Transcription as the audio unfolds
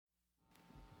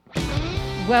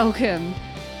Welcome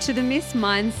to the Miss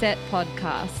Mindset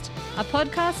podcast, a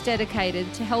podcast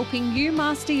dedicated to helping you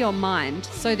master your mind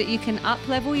so that you can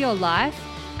up-level your life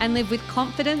and live with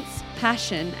confidence,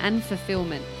 passion, and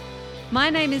fulfillment. My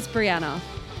name is Brianna.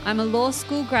 I'm a law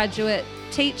school graduate,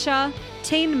 teacher,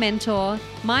 teen mentor,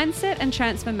 mindset and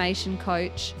transformation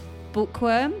coach,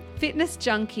 bookworm, fitness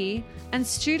junkie, and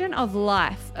student of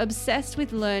life, obsessed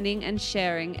with learning and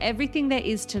sharing everything there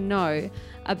is to know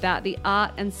about the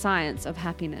art and science of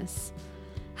happiness.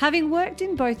 Having worked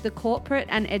in both the corporate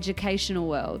and educational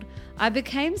world, I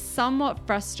became somewhat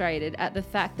frustrated at the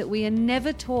fact that we are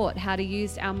never taught how to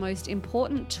use our most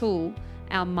important tool,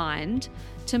 our mind,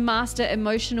 to master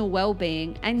emotional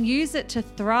well-being and use it to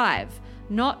thrive,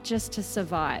 not just to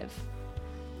survive.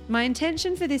 My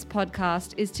intention for this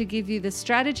podcast is to give you the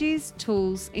strategies,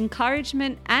 tools,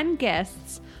 encouragement, and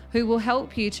guests who will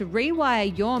help you to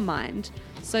rewire your mind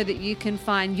so that you can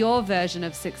find your version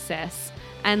of success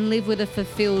and live with a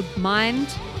fulfilled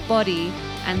mind, body,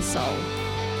 and soul.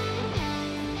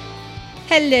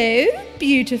 Hello,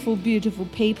 beautiful, beautiful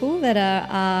people that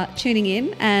are tuning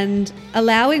in and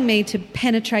allowing me to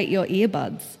penetrate your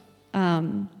earbuds.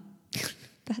 That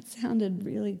sounded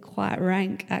really quite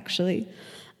rank, actually.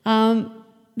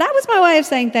 That was my way of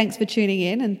saying thanks for tuning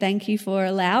in and thank you for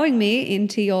allowing me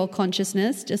into your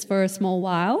consciousness just for a small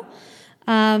while.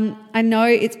 I know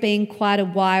it's been quite a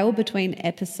while between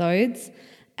episodes,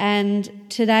 and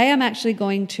today I'm actually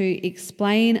going to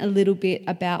explain a little bit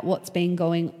about what's been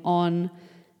going on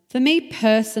for me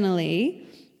personally,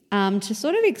 to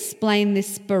sort of explain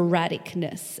this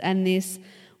sporadicness and this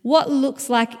what looks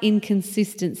like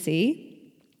inconsistency.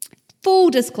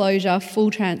 Full disclosure, full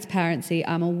transparency,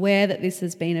 I'm aware that this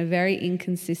has been a very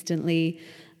inconsistently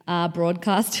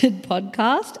broadcasted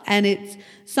podcast, and it's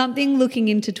something looking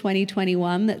into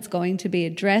 2021 that's going to be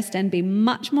addressed and be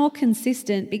much more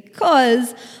consistent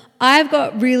because I've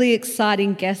got really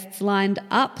exciting guests lined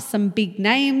up, some big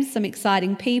names, some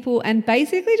exciting people, and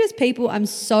basically just people I'm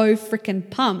so freaking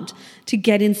pumped to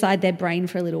get inside their brain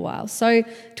for a little while. So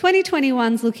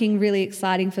 2021's looking really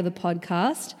exciting for the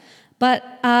podcast. But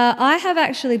I have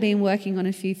actually been working on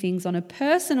a few things on a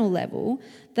personal level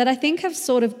that I think have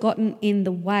sort of gotten in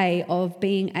the way of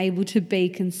being able to be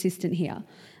consistent here.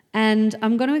 And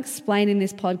I'm going to explain in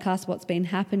this podcast what's been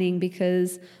happening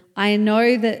because I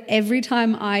know that every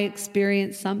time I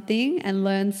experience something and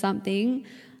learn something,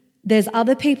 there's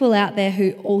other people out there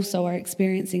who also are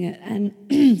experiencing it. And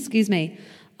excuse me,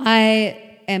 I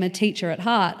am a teacher at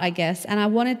heart, I guess, and I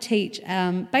want to teach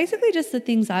basically just the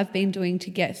things I've been doing to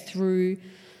get through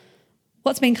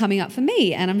what's been coming up for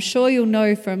me. And I'm sure you'll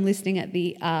know from listening at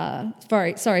the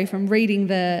from reading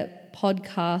the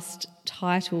podcast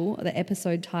title, the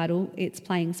episode title, it's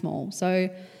Playing Small. So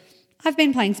I've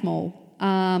been playing small,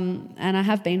 and I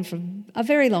have been for a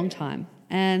very long time,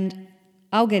 and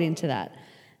I'll get into that.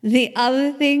 The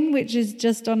other thing, which is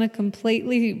just on a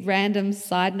completely random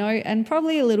side note and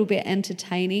probably a little bit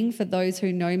entertaining for those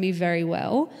who know me very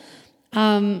well,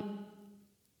 I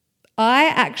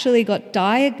actually got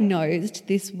diagnosed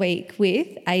this week with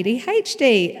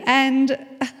ADHD, and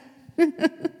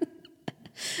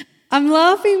I'm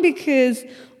laughing because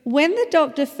when the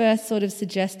doctor first sort of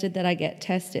suggested that I get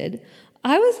tested,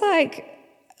 I was like,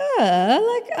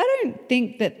 I don't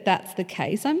think that that's the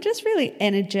case. I'm just really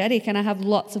energetic and I have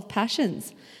lots of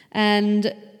passions.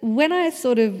 And when I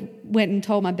sort of went and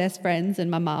told my best friends and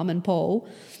my mum and Paul,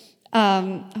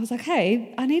 I was like,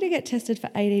 hey, I need to get tested for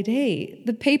ADD.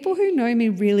 The people who know me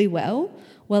really well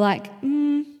were like,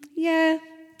 yeah,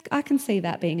 I can see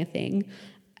that being a thing.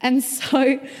 And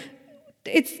so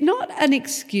it's not an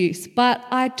excuse, but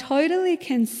I totally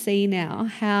can see now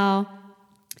how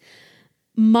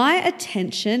my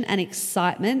attention and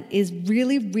excitement is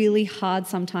really, really hard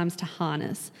sometimes to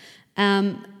harness.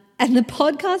 And the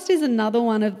podcast is another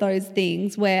one of those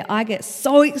things where I get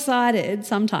so excited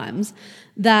sometimes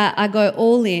that I go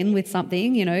all in with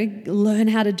something, learn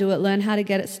how to do it, learn how to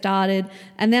get it started.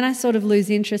 And then I sort of lose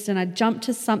interest and I jump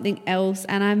to something else.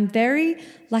 And I'm very,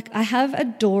 I have a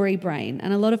Dory brain.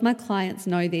 And a lot of my clients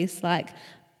know this,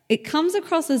 it comes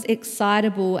across as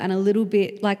excitable and a little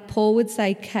bit, like Paul would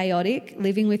say, chaotic.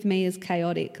 Living with me is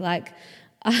chaotic.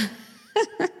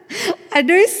 I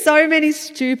do so many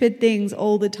stupid things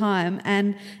all the time,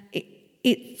 and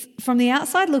it's from the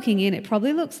outside looking in, it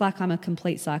probably looks like I'm a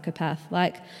complete psychopath.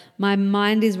 My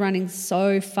mind is running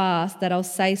so fast that I'll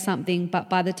say something, but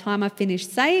by the time I finish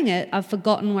saying it, I've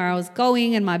forgotten where I was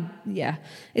going, and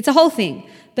it's a whole thing.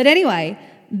 But anyway,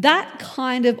 that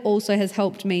kind of also has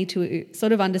helped me to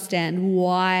sort of understand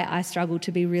why I struggle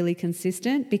to be really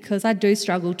consistent, because I do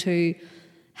struggle to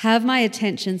have my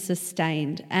attention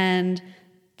sustained. And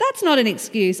that's not an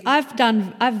excuse.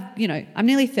 I'm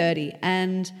nearly 30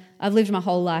 and I've lived my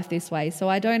whole life this way. So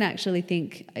I don't actually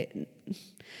think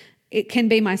it can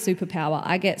be my superpower.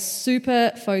 I get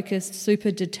super focused,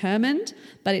 super determined,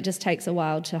 but it just takes a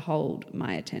while to hold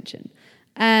my attention.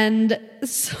 And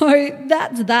so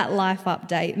that's that life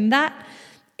update. And that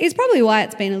is probably why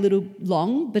it's been a little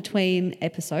long between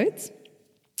episodes.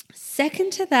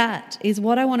 Second to that is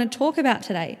what I want to talk about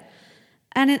today.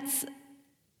 And it's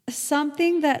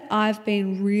something that I've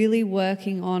been really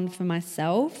working on for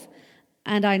myself.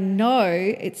 And I know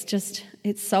it's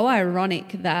so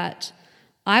ironic that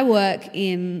I work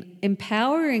in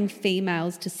empowering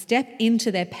females to step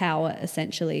into their power,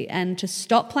 essentially, and to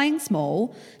stop playing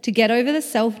small, to get over the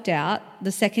self-doubt,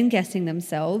 the second-guessing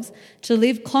themselves, to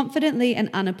live confidently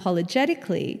and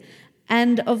unapologetically.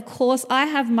 And, of course, I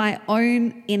have my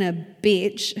own inner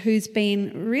bitch who's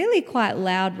been really quite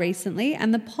loud recently,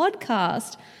 and the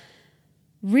podcast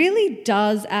really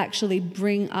does actually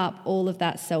bring up all of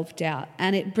that self-doubt,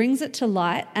 and it brings it to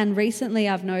light. And recently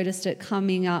I've noticed it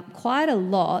coming up quite a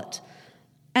lot,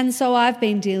 and so I've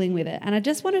been dealing with it. And I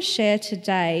just want to share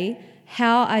today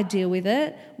how I deal with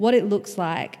it, what it looks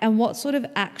like, and what sort of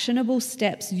actionable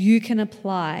steps you can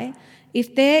apply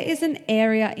if there is an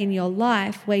area in your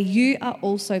life where you are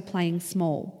also playing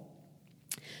small.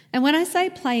 And when I say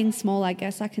playing small, I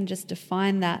guess I can just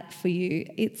define that for you.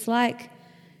 It's like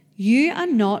you are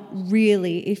not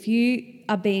really, if you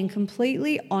are being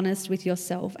completely honest with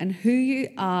yourself and who you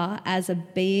are as a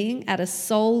being at a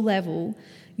soul level,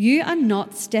 you are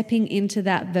not stepping into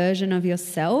that version of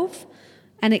yourself.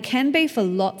 And it can be for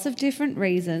lots of different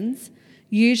reasons.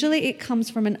 Usually it comes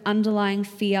from an underlying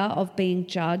fear of being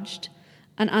judged,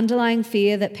 an underlying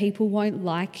fear that people won't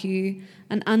like you,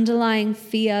 an underlying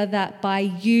fear that by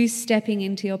you stepping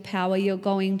into your power, you're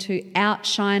going to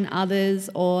outshine others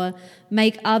or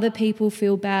make other people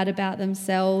feel bad about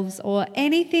themselves or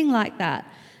anything like that.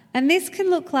 And this can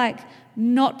look like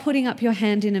not putting up your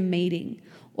hand in a meeting,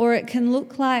 or it can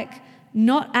look like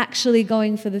not actually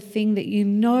going for the thing that you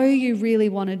know you really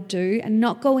want to do and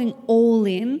not going all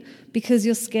in because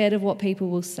you're scared of what people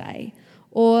will say,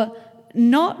 or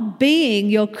not being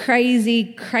your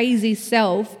crazy, crazy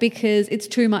self because it's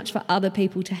too much for other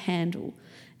people to handle.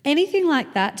 Anything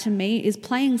like that to me is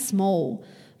playing small.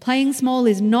 Playing small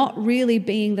is not really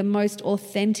being the most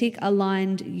authentic,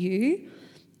 aligned you.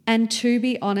 And to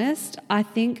be honest, I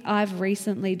think I've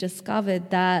recently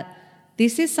discovered that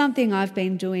this is something I've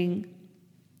been doing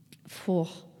for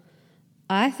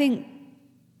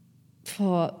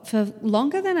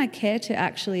longer than I care to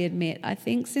actually admit. I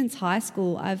think since high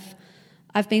school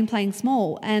I've been playing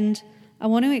small, and I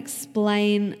want to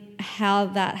explain how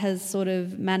that has sort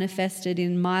of manifested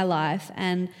in my life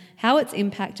and how it's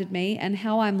impacted me and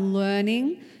how I'm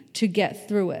learning to get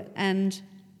through it. And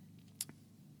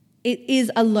it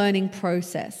is a learning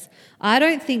process. I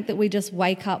don't think that we just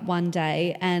wake up one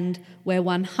day and we're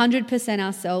 100%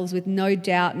 ourselves with no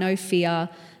doubt, no fear.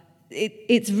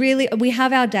 It's really, we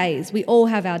have our days. We all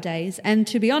have our days. And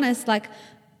to be honest, like,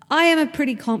 I am a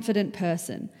pretty confident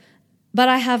person, but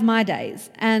I have my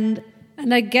days. And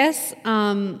I guess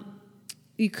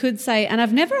you could say, and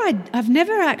I've never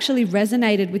actually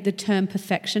resonated with the term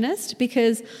perfectionist,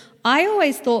 because I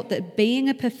always thought that being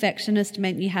a perfectionist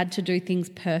meant you had to do things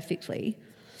perfectly.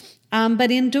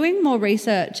 But in doing more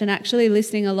research and actually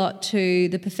listening a lot to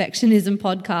the Perfectionism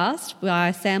podcast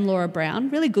by Sam Laura Brown,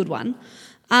 really good one,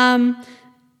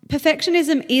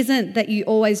 perfectionism isn't that you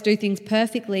always do things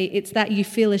perfectly, it's that you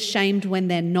feel ashamed when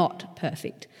they're not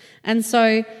perfect. And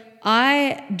so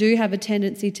I do have a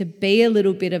tendency to be a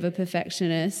little bit of a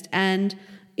perfectionist, and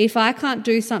if I can't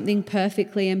do something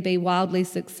perfectly and be wildly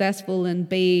successful and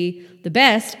be the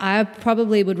best, I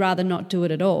probably would rather not do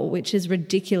it at all, which is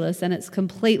ridiculous, and it's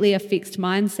completely a fixed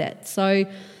mindset. So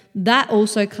that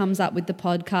also comes up with the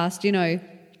podcast. You know,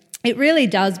 it really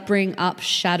does bring up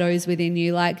shadows within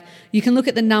you. Like, you can look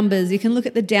at the numbers, you can look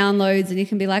at the downloads, and you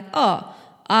can be like,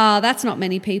 that's not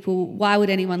many people. Why would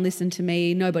anyone listen to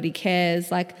me? Nobody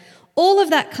cares. Like, all of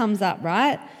that comes up,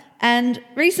 right? And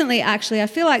recently, actually, I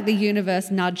feel like the universe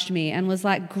nudged me and was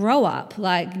like, grow up,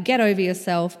 like, get over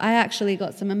yourself. I actually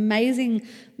got some amazing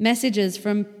messages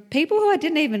from people who I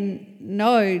didn't even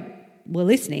know were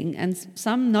listening, and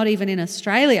some not even in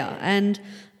Australia. And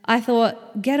I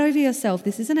thought, get over yourself.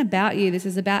 This isn't about you. This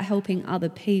is about helping other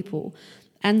people.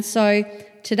 And so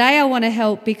today I want to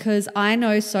help because I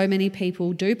know so many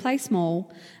people do play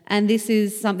small, and this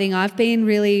is something I've been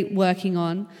really working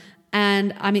on.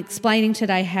 And I'm explaining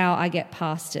today how I get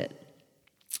past it.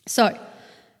 So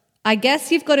I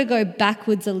guess you've got to go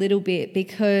backwards a little bit,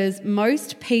 because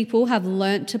most people have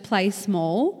learnt to play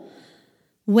small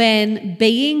when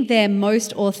being their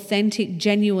most authentic,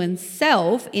 genuine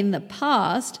self in the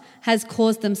past has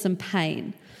caused them some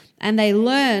pain. And they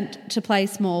learned to play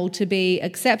small, to be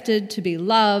accepted, to be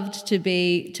loved, to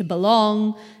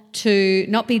belong, to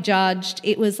not be judged.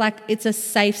 It was like it's a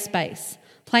safe space.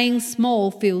 Playing small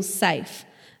feels safe.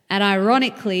 And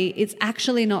ironically, it's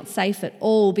actually not safe at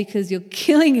all because you're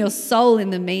killing your soul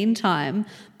in the meantime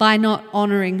by not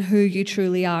honouring who you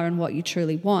truly are and what you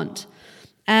truly want.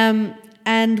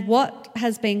 And what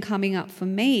has been coming up for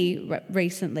me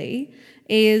recently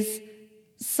is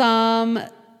some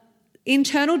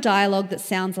internal dialogue that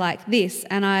sounds like this.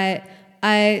 And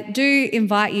I do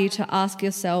invite you to ask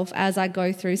yourself as I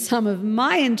go through some of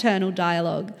my internal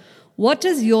dialogue, what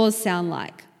does yours sound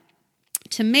like?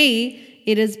 To me,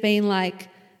 it has been like,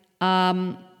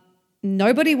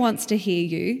 nobody wants to hear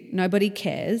you. Nobody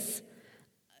cares.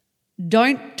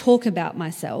 Don't talk about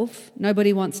myself.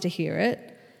 Nobody wants to hear it.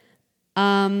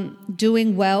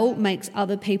 Doing well makes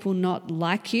other people not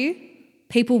like you.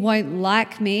 People won't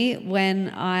like me when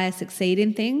I succeed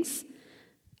in things.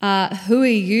 Who are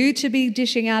you to be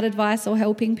dishing out advice or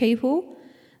helping people?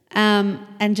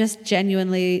 And just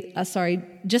genuinely,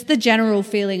 just the general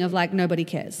feeling of like nobody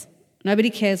cares.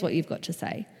 Nobody cares what you've got to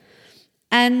say.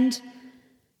 And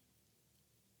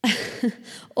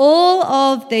all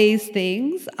of these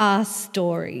things are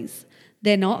stories.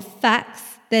 They're not facts.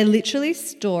 They're literally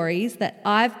stories that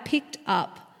I've picked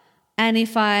up. And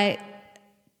if I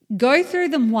go through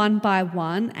them one by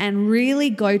one and really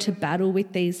go to battle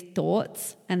with these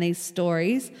thoughts and these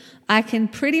stories, I can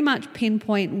pretty much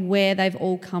pinpoint where they've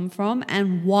all come from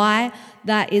and why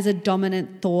that is a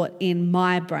dominant thought in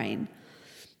my brain.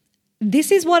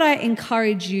 This is what I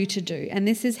encourage you to do, and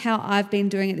this is how I've been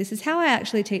doing it. This is how I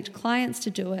actually teach clients to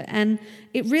do it, and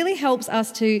it really helps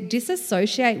us to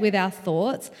disassociate with our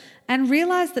thoughts and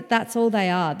realize that that's all they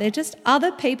are. They're just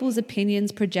other people's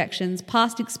opinions, projections,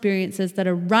 past experiences that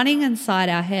are running inside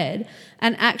our head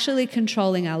and actually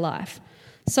controlling our life.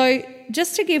 So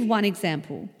just to give one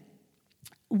example,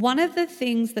 one of the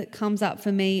things that comes up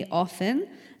for me often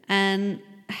and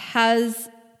has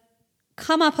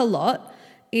come up a lot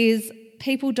is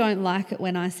people don't like it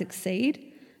when I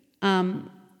succeed.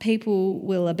 People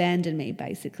will abandon me,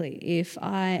 basically, if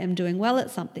I am doing well at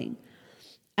something.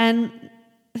 And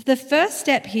the first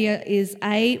step here is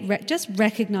just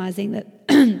recognizing that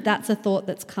that's a thought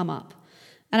that's come up.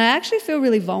 And I actually feel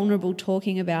really vulnerable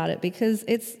talking about it because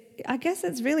I guess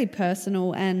it's really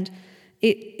personal and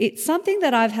it's something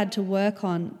that I've had to work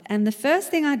on. And the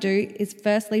first thing I do is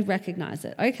firstly recognize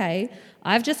it. Okay,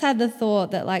 I've just had the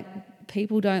thought that like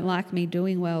people don't like me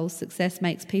doing well, success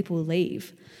makes people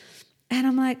leave. And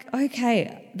I'm like,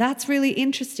 okay, that's really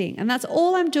interesting. And that's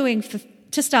all I'm doing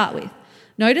to start with.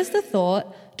 Notice the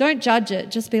thought, don't judge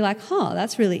it, just be like,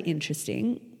 that's really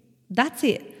interesting. That's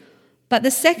it. But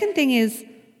the second thing is,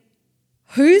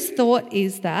 whose thought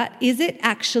is that? Is it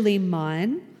actually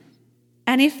mine?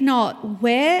 And if not,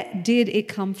 where did it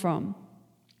come from?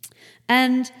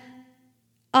 And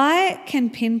I can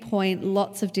pinpoint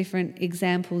lots of different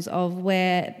examples of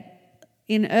where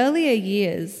in earlier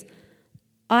years,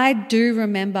 I do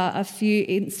remember a few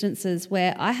instances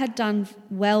where I had done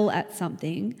well at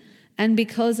something, and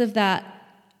because of that,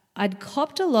 I'd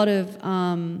copped a lot of,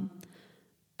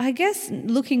 I guess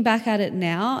looking back at it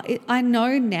now, I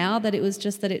know now that it was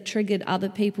just that it triggered other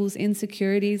people's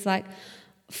insecurities. Like,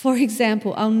 for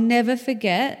example, I'll never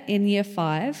forget in year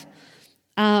 5,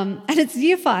 and it's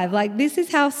year 5, like this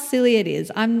is how silly it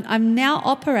is. I'm now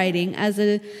operating as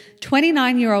a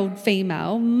 29-year-old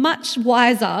female, much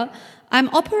wiser. I'm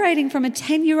operating from a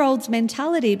 10-year-old's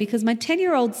mentality because my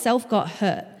 10-year-old self got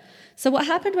hurt. So what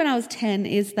happened when I was 10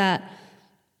 is that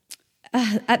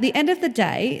at the end of the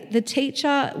day, the teacher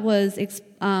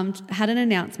had an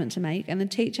announcement to make, and the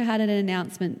teacher had an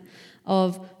announcement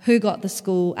of who got the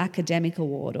school academic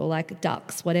award, or like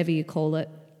ducks, whatever you call it.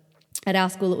 At our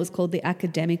school, it was called the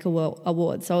academic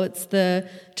award. So it's the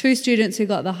 2 students who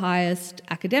got the highest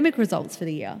academic results for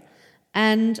the year.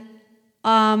 And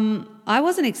I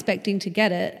wasn't expecting to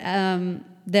get it.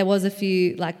 There was a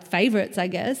few like favourites, I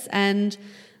guess, and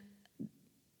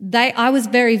I was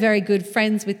very, very good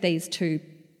friends with these 2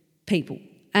 people.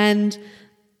 And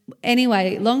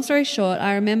anyway, long story short,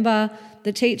 I remember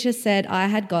the teacher said I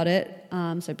had got it.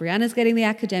 So Brianna's getting the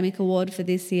academic award for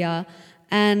this year.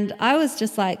 And I was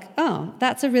just like, oh,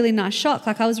 that's a really nice shock.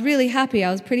 Like I was really happy.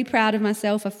 I was pretty proud of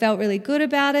myself. I felt really good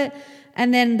about it.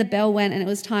 And then the bell went and it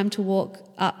was time to walk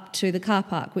up to the car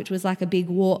park, which was like a big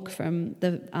walk from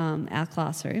our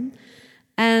classroom.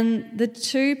 And the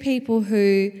 2 people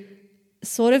who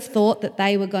sort of thought that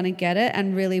they were going to get it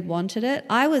and really wanted it.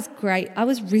 I was great. I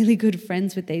was really good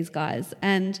friends with these guys,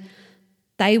 and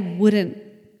they wouldn't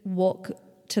walk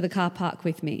to the car park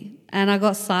with me, and I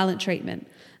got silent treatment,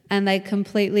 and they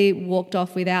completely walked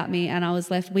off without me, and I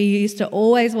was left. We used to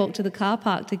always walk to the car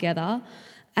park together,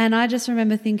 and I just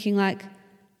remember thinking like,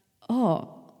 oh,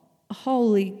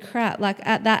 holy crap. Like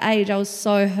at that age, I was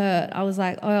so hurt. I was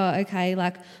like, oh, okay,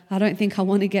 like I don't think I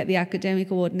want to get the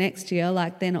academic award next year.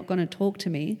 Like they're not going to talk to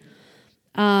me.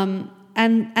 And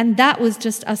that was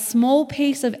just a small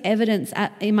piece of evidence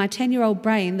in my 10-year-old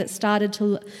brain that started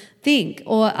to think,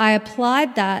 or I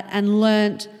applied that and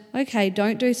learnt, okay,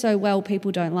 don't do so well,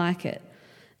 people don't like it.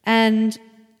 And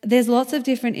there's lots of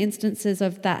different instances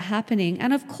of that happening.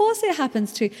 And of course that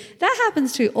happens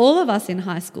to all of us in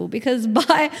high school, because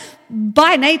by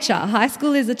nature, high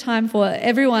school is a time for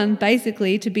everyone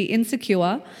basically to be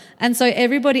insecure. And so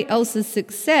everybody else's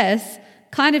success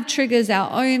kind of triggers our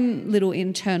own little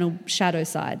internal shadow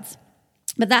sides.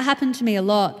 But that happened to me a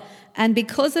lot. And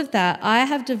because of that, I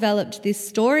have developed this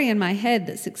story in my head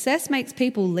that success makes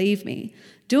people leave me.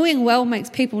 Doing well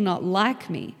makes people not like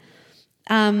me.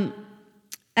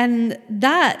 And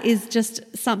that is just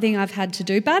something I've had to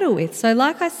do battle with. So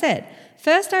like I said,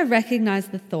 first I recognize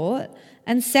the thought.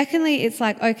 And secondly, it's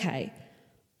like, okay,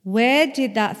 where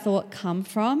did that thought come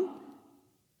from?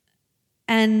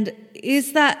 And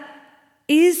is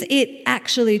it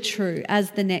actually true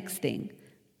as the next thing?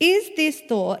 Is this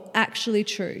thought actually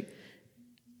true?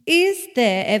 Is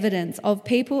there evidence of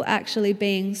people actually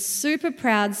being super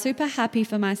proud, super happy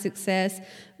for my success,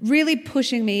 really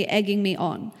pushing me, egging me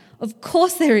on? Of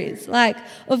course there is. Like,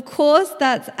 of course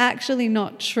that's actually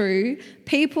not true.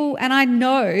 People, and I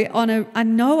know on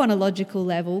a logical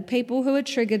level, people who are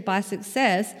triggered by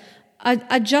success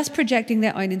are just projecting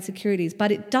their own insecurities.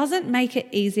 But it doesn't make it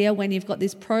easier when you've got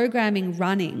this programming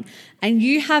running and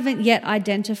you haven't yet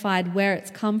identified where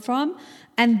it's come from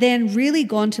and then really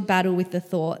gone to battle with the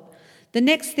thought. The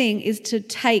next thing is to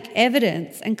take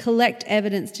evidence and collect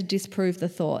evidence to disprove the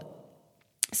thought.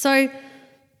 So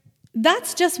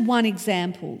that's just one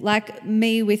example. Like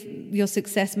me with your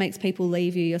success makes people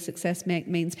leave you, your success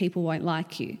means people won't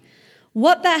like you.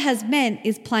 What that has meant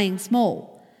is playing small.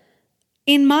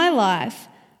 In my life,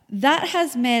 that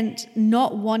has meant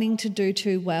not wanting to do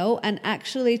too well and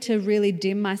actually to really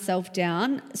dim myself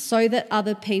down so that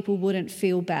other people wouldn't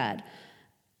feel bad.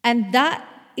 And that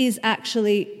is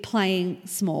actually playing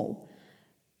small.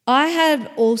 I have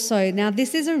also, now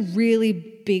this is a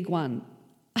really big one.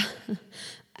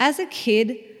 As a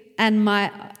kid and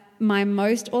my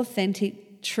most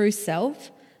authentic true self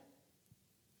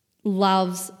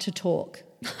loves to talk.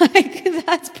 Like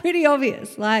that's pretty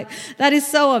obvious. Like that is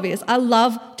so obvious. I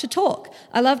love to talk.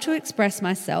 I love to express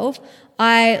myself.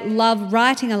 I love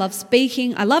writing. I love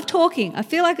speaking. I love talking. I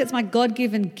feel like it's my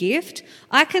God-given gift.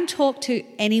 I can talk to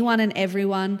anyone and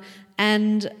everyone,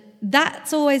 and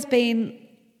that's always been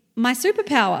my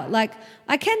superpower. Like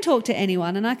I can talk to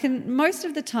anyone, and I can most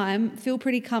of the time feel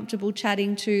pretty comfortable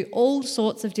chatting to all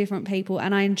sorts of different people,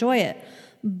 and I enjoy it.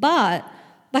 But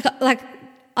like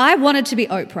I wanted to be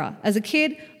Oprah. As a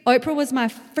kid, Oprah was my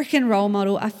freaking role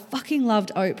model. I fucking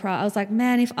loved Oprah. I was like,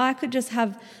 man, if I could just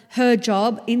have her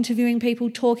job, interviewing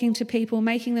people, talking to people,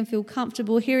 making them feel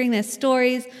comfortable, hearing their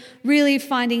stories, really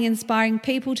finding inspiring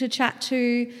people to chat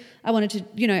to. I wanted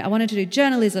to do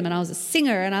journalism, and I was a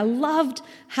singer, and I loved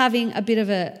having a bit of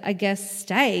a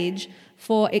stage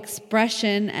for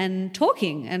expression and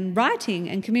talking and writing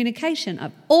and communication.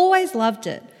 I've always loved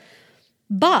it.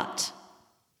 But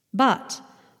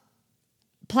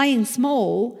playing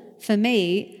small for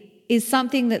me is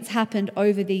something that's happened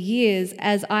over the years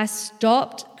as I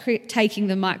stopped taking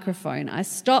the microphone. I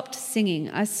stopped singing.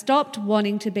 I stopped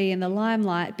wanting to be in the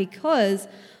limelight because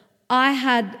I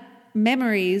had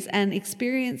memories and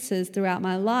experiences throughout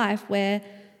my life where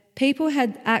people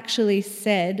had actually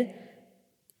said,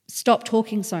 stop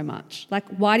talking so much. Like,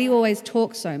 why do you always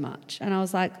talk so much? And I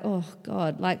was like, oh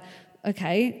God, like,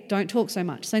 okay, don't talk so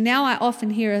much. So now I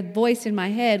often hear a voice in my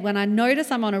head when I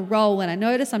notice I'm on a roll, when I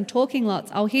notice I'm talking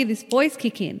lots, I'll hear this voice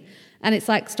kick in and it's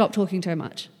like, stop talking too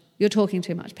much. You're talking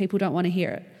too much. People don't want to hear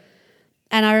it.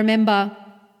 And I remember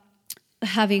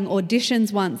having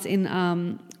auditions once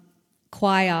in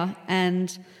choir,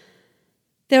 and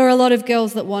there were a lot of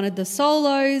girls that wanted the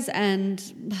solos,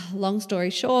 and long story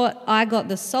short, I got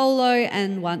the solo,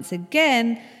 and once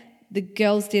again, the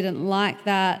girls didn't like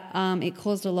that. It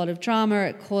caused a lot of drama.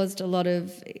 It caused a lot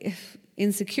of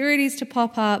insecurities to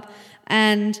pop up,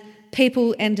 and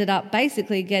people ended up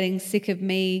basically getting sick of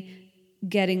me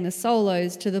getting the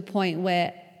solos to the point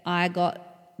where I got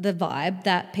the vibe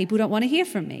that people don't want to hear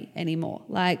from me anymore.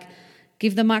 Like,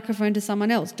 Give the microphone to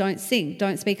someone else. Don't sing.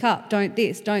 Don't speak up. Don't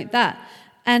this. Don't that.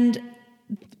 And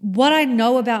what I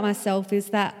know about myself is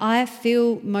that I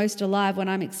feel most alive when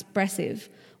I'm expressive,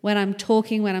 when I'm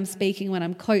talking, when I'm speaking, when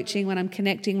I'm coaching, when I'm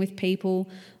connecting with people.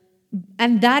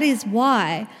 And that is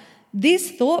why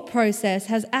this thought process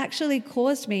has actually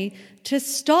caused me to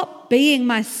stop being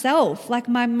myself. Like,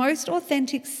 my most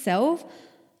authentic self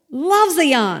loves a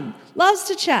yarn, loves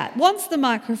to chat, wants the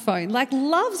microphone, like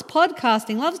loves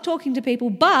podcasting, loves talking to people,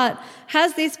 but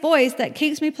has this voice that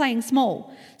keeps me playing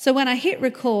small. So when I hit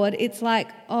record, it's like,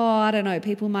 oh, I don't know,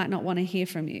 people might not want to hear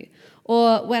from you.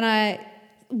 Or when I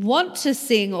want to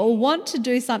sing or want to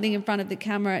do something in front of the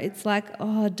camera, it's like,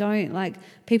 oh, don't, like,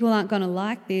 people aren't going to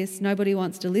like this. Nobody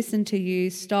wants to listen to you.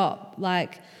 Stop.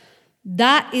 Like,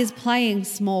 that is playing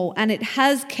small, and it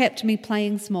has kept me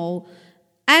playing small.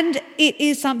 And it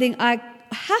is something I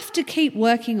have to keep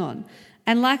working on.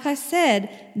 And like I said,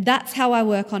 that's how I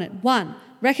work on it. 1,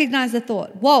 recognize the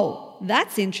thought. Whoa,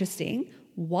 that's interesting.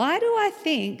 Why do I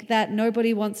think that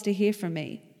nobody wants to hear from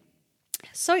me?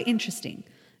 So interesting.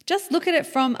 Just look at it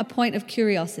from a point of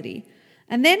curiosity.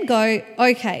 And then go,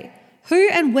 okay, who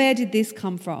and where did this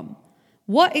come from?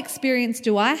 What experience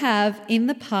do I have in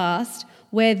the past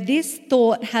where this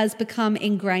thought has become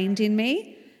ingrained in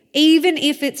me? Even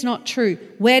if it's not true,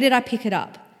 where did I pick it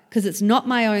up? Because it's not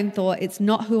my own thought. It's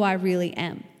not who I really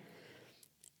am.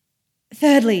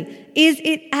 Thirdly, is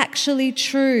it actually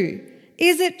true?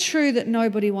 Is it true that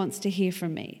nobody wants to hear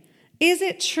from me? Is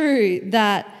it true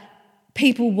that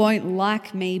people won't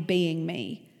like me being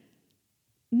me?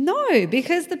 No,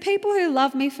 because the people who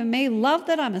love me for me love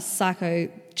that I'm a psycho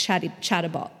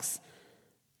chatterbox.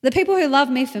 The people who love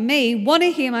me for me want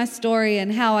to hear my story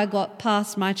and how I got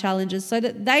past my challenges so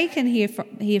that they can hear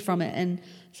from it and,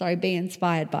 be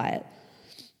inspired by it.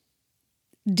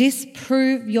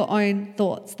 Disprove your own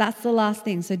thoughts. That's the last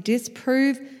thing. So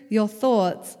disprove your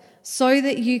thoughts so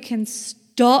that you can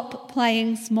stop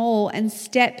playing small and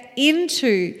step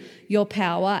into your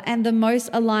power and the most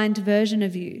aligned version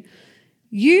of you.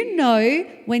 You know,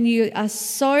 when you are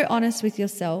so honest with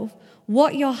yourself,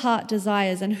 what your heart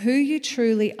desires and who you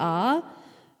truly are.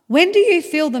 When do you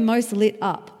feel the most lit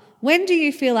up? When do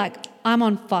you feel like, I'm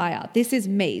on fire? This is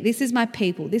me. This is my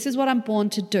people. This is what I'm born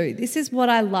to do. This is what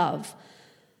I love.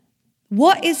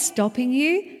 What is stopping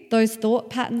you? Those thought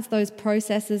patterns, those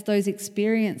processes, those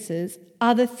experiences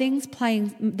are the things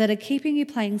that are keeping you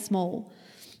playing small.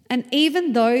 And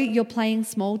even though you're playing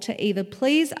small to either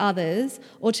please others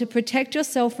or to protect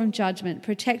yourself from judgment,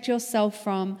 protect yourself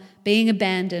from being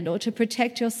abandoned, or to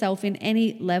protect yourself in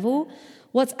any level,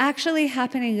 what's actually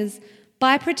happening is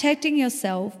by protecting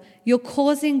yourself, you're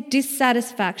causing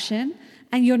dissatisfaction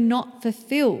and you're not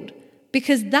fulfilled.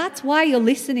 Because that's why you're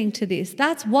listening to this.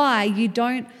 That's why you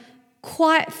don't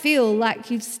quite feel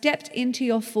like you've stepped into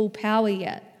your full power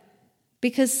yet.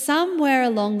 Because somewhere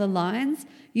along the lines,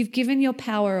 you've given your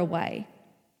power away.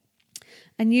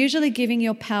 And usually giving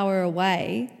your power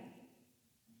away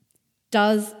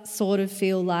does sort of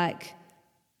feel like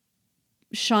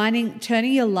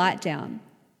turning your light down,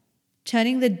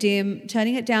 turning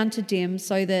it down to dim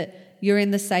so that you're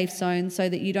in the safe zone, so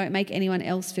that you don't make anyone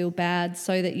else feel bad,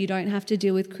 so that you don't have to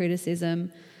deal with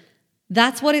criticism.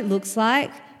 That's what it looks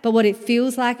like, but what it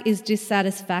feels like is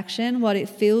dissatisfaction. What it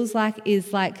feels like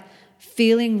is like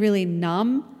feeling really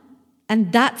numb.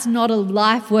 And that's not a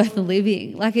life worth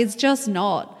living. Like, it's just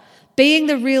not. Being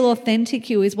the real authentic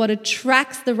you is what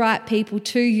attracts the right people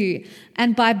to you.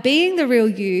 And by being the real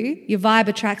you, your vibe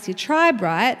attracts your tribe,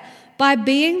 right? By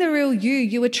being the real you,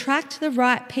 you attract the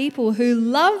right people who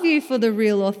love you for the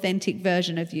real authentic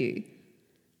version of you.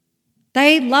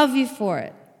 They love you for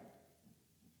it.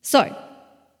 So,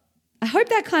 I hope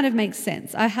that kind of makes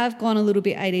sense. I have gone a little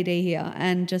bit ADD here,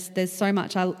 and just there's so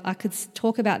much. I could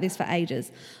talk about this for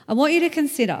ages. I want you to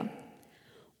consider,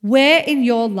 where in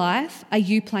your life are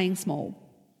you playing small?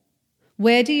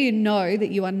 Where do you know that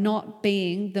you are not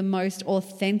being the most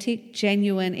authentic,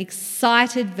 genuine,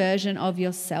 excited version of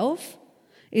yourself?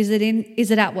 Is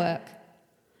it at work?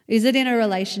 Is it in a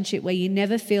relationship where you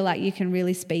never feel like you can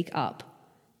really speak up?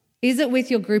 Is it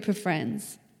with your group of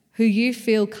friends who you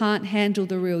feel can't handle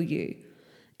the real you?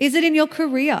 Is it in your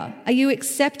career? Are you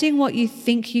accepting what you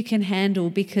think you can handle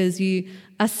because you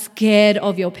are scared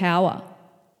of your power?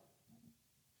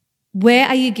 Where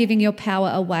are you giving your power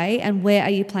away, and where are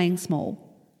you playing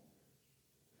small?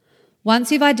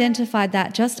 Once you've identified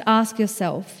that, just ask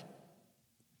yourself,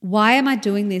 why am I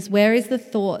doing this? Where is the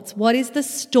thoughts? What is the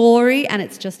story? And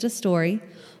it's just a story.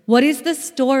 What is the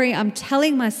story I'm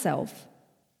telling myself?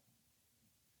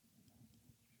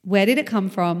 Where did it come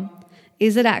from?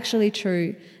 Is it actually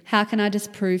true? How can I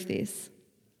disprove this?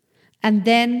 and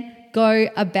then go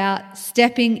about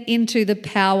stepping into the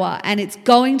power. And it's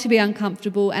going to be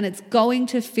uncomfortable and it's going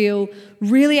to feel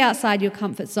really outside your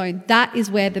comfort zone. That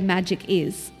is where the magic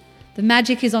is. The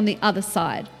magic is on the other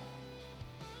side.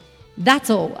 That's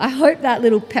all. I hope that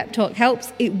little pep talk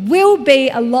helps. It will be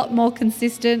a lot more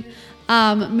consistent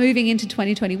moving into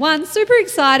 2021. Super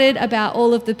excited about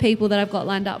all of the people that I've got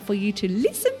lined up for you to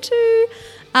listen to.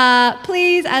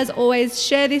 Please, as always,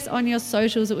 share this on your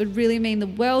socials. It would really mean the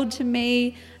world to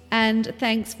me. And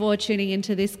thanks for tuning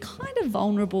into this kind of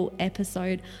vulnerable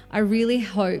episode. I really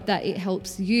hope that it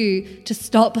helps you to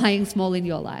stop playing small in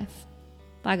your life.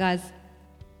 Bye, guys.